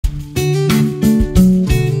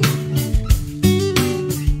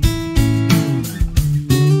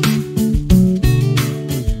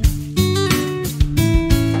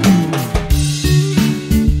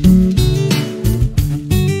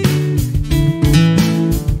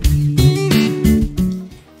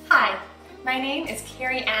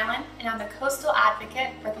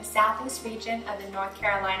advocate for the Southeast region of the North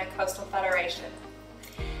Carolina Coastal Federation.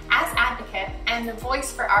 As advocate, I am the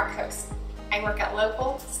voice for our coast. I work at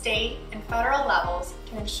local, state, and federal levels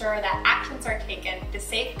to ensure that actions are taken to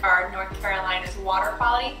safeguard North Carolina's water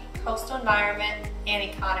quality, coastal environment, and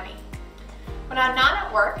economy. When I'm not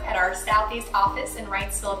at work at our Southeast office in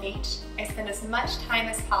Wrightsville Beach, I spend as much time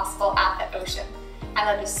as possible at the ocean.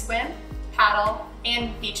 I love to swim, paddle,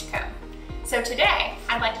 and beachcomber. So today,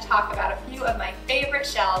 I'd like to talk about a few of my favorite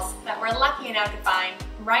shells that we're lucky enough to find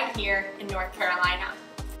right here in North Carolina.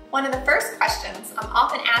 One of the first questions I'm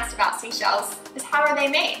often asked about seashells is how are they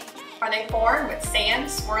made? Are they formed with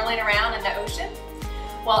sand swirling around in the ocean?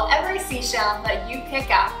 Well, every seashell that you pick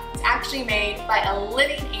up is actually made by a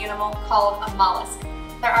living animal called a mollusk.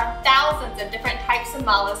 There are thousands of different types of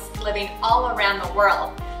mollusks living all around the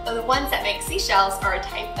world, though the ones that make seashells are a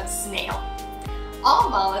type of snail.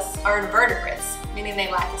 All mollusks are invertebrates, meaning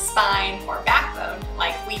they lack a spine or backbone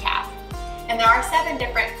like we have. And there are 7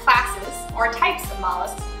 different classes or types of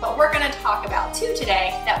mollusks, but we're going to talk about 2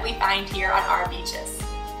 today that we find here on our beaches.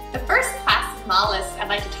 The first class of mollusks I'd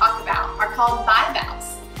like to talk about are called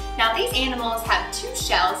bivalves. Now these animals have 2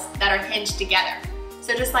 shells that are hinged together.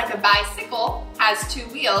 So just like a bicycle has 2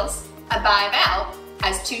 wheels, a bivalve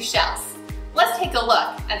has 2 shells. Let's take a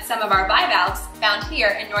look at some of our bivalves found here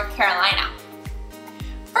in North Carolina.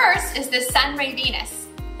 First is the sunray Venus,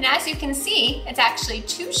 and as you can see, it's actually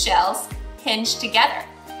 2 shells hinged together.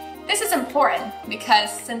 This is important because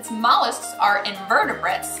since mollusks are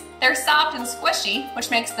invertebrates, they're soft and squishy, which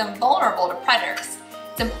makes them vulnerable to predators.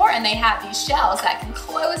 It's important they have these shells that can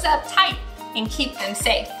close up tight and keep them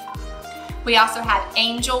safe. We also have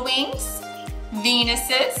angel wings,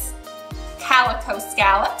 Venuses, calico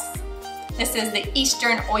scallops. This is the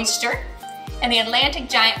eastern oyster, and the Atlantic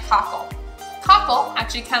giant cockle. Cockle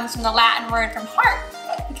actually comes from the Latin word from heart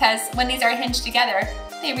because when these are hinged together,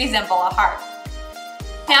 they resemble a heart.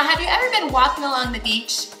 Now, have you ever been walking along the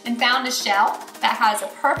beach and found a shell that has a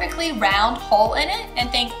perfectly round hole in it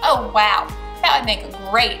and think, oh wow, that would make a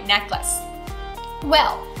great necklace?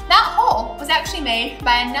 Well, that hole was actually made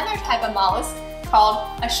by another type of mollusk called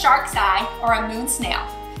a shark's eye or a moon snail.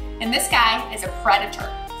 And this guy is a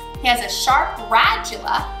predator. He has a sharp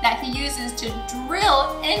radula that he uses to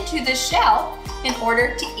drill into the shell in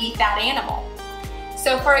order to eat that animal.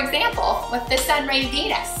 So for example, with the sunray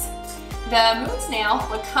Venus, the moon snail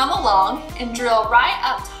would come along and drill right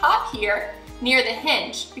up top here near the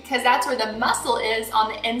hinge because that's where the muscle is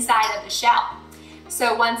on the inside of the shell.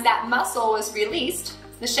 So once that muscle was released,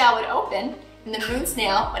 the shell would open and the moon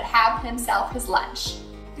snail would have himself his lunch.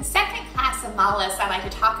 The second class of mollusks I like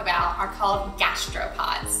to talk about are called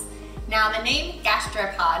gastropods. Now the name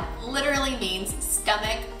gastropod literally means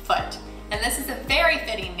stomach foot. And this is a very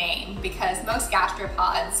fitting name because most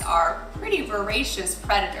gastropods are pretty voracious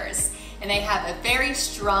predators and they have a very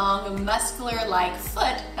strong muscular-like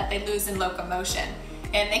foot that they lose in locomotion.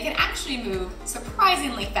 And they can actually move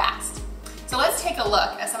surprisingly fast. So let's take a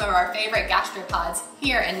look at some of our favorite gastropods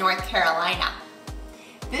here in North Carolina.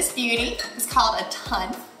 This beauty is called a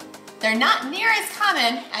ton. They're not near as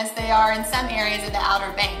common as they are in some areas of the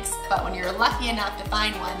Outer Banks, but when you're lucky enough to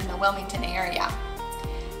find one in the Wilmington area.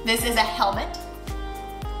 This is a helmet.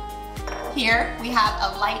 Here we have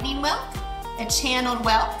a lightning whelk, a channeled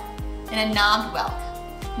whelk, and a knobbed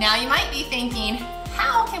whelk. Now you might be thinking,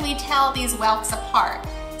 how can we tell these whelks apart?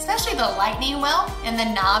 Especially the lightning whelk and the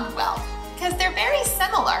knobbed whelk, because they're very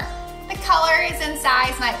similar. The colors and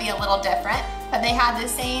size might be a little different, but they have the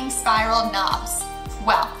same spiraled knobs.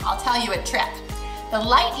 Well, I'll tell you a trick. The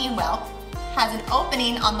lightning whelk has an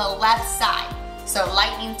opening on the left side. So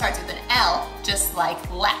lightning starts with an L, just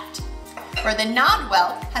like left. Where the knobbed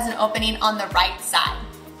whelk has an opening on the right side.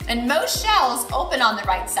 And most shells open on the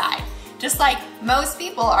right side, just like most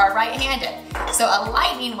people are right-handed. So a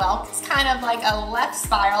lightning whelk is kind of like a left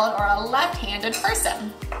spiraled or a left-handed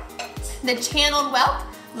person. The channeled whelk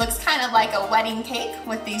looks kind of like a wedding cake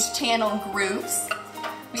with these channeled grooves.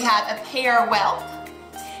 We have a pear whelk.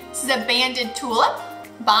 This is a banded tulip.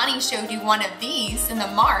 Bonnie showed you one of these in the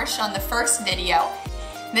marsh on the first video.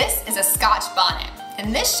 This is a Scotch bonnet,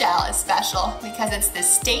 and this shell is special because it's the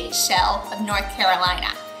state shell of North Carolina.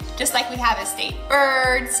 Just like we have a state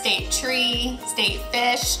bird, state tree, state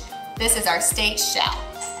fish, this is our state shell.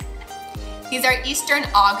 These are eastern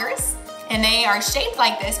augurs, and they are shaped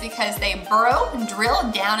like this because they burrow and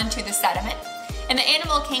drill down into the sediment. In the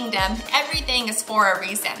animal kingdom, everything is for a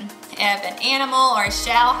reason. If an animal or a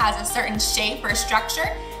shell has a certain shape or structure,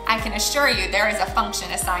 I can assure you there is a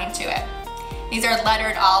function assigned to it. These are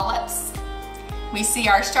lettered olives. We see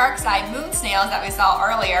our shark's eye moon snails that we saw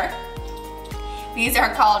earlier. These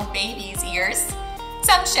are called baby's ears.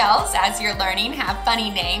 Some shells, as you're learning, have funny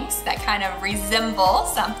names that kind of resemble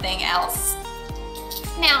something else.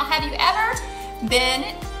 Now, have you ever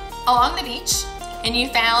been along the beach and you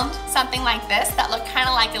found something like this that looked kind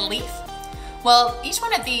of like a leaf? Well, each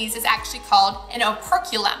one of these is actually called an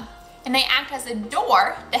operculum, and they act as a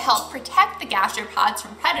door to help protect the gastropods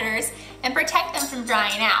from predators and protect them from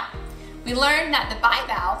drying out. We learned that the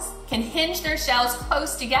bivalves can hinge their shells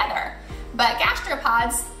close together, but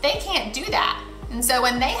gastropods, they can't do that. And so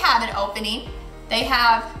when they have an opening, they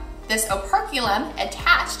have this operculum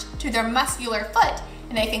attached to their muscular foot,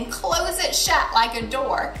 and they can close it shut like a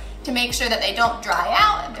door to make sure that they don't dry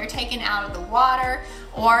out if they're taken out of the water,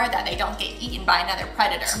 or that they don't get eaten by another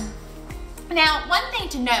predator. Now, one thing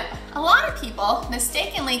to note, a lot of people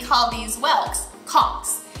mistakenly call these whelks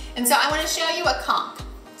conchs. And so I want to show you a conch.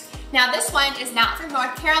 Now, this one is not from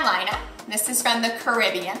North Carolina. This is from the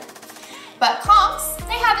Caribbean. But conchs,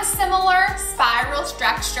 they have a similar spiral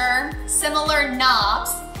structure, similar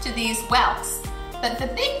knobs to these whelks. But the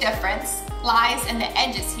big difference lies in the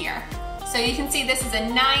edges here. So you can see this is a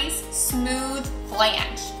nice, smooth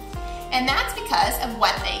flange. And that's because of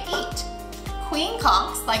what they eat. Queen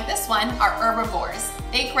conchs, like this one, are herbivores.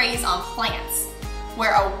 They graze on plants,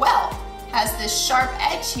 where a whelk has this sharp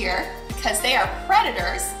edge here because they are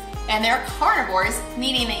predators and they're carnivores,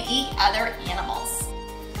 meaning they eat other animals.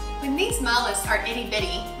 When these mollusks are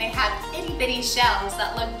itty-bitty, they have itty-bitty shells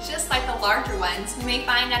that look just like the larger ones you may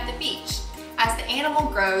find at the beach. As the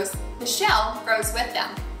animal grows, the shell grows with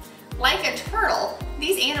them. Like a turtle,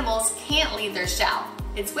 these animals can't leave their shell.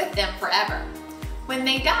 It's with them forever. When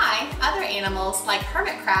they die, other animals like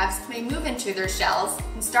hermit crabs may move into their shells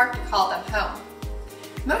and start to call them home.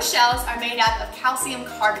 Most shells are made up of calcium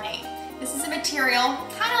carbonate. This is a material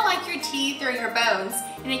kind of like your teeth or your bones,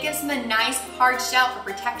 and it gives them a nice hard shell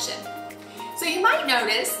for protection. So you might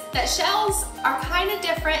notice that shells are kind of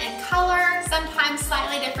different in color, sometimes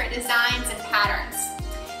slightly different designs and patterns.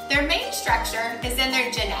 Their main structure is in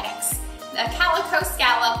their genetics. A calico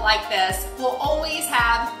scallop like this will always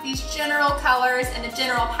have these general colors and the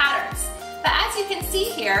general patterns. But as you can see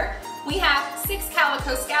here, we have 6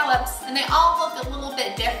 calico scallops, and they all look a little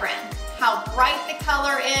bit different. How bright the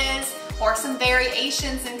color is, or some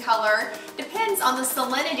variations in color, depends on the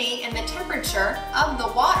salinity and the temperature of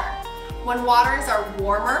the water. When waters are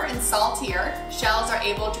warmer and saltier, shells are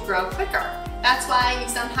able to grow quicker. That's why you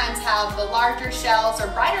sometimes have the larger shells or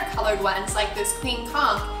brighter colored ones like this queen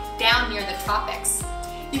conch down near the tropics.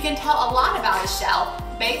 You can tell a lot about a shell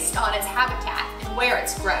based on its habitat and where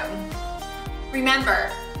it's grown.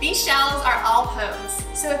 Remember, these shells are all homes,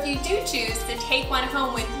 so if you do choose to take one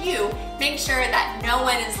home with you, make sure that no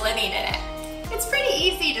one is living in it. It's pretty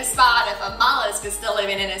easy to spot if a mollusk is still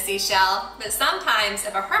living in a seashell, but sometimes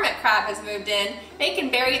if a hermit crab has moved in, they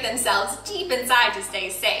can bury themselves deep inside to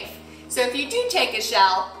stay safe. So if you do take a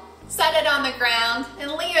shell, set it on the ground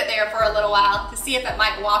and leave it there for a little while to see if it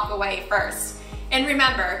might walk away first. And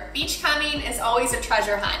remember, beachcombing is always a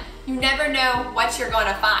treasure hunt. You never know what you're going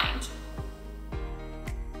to find.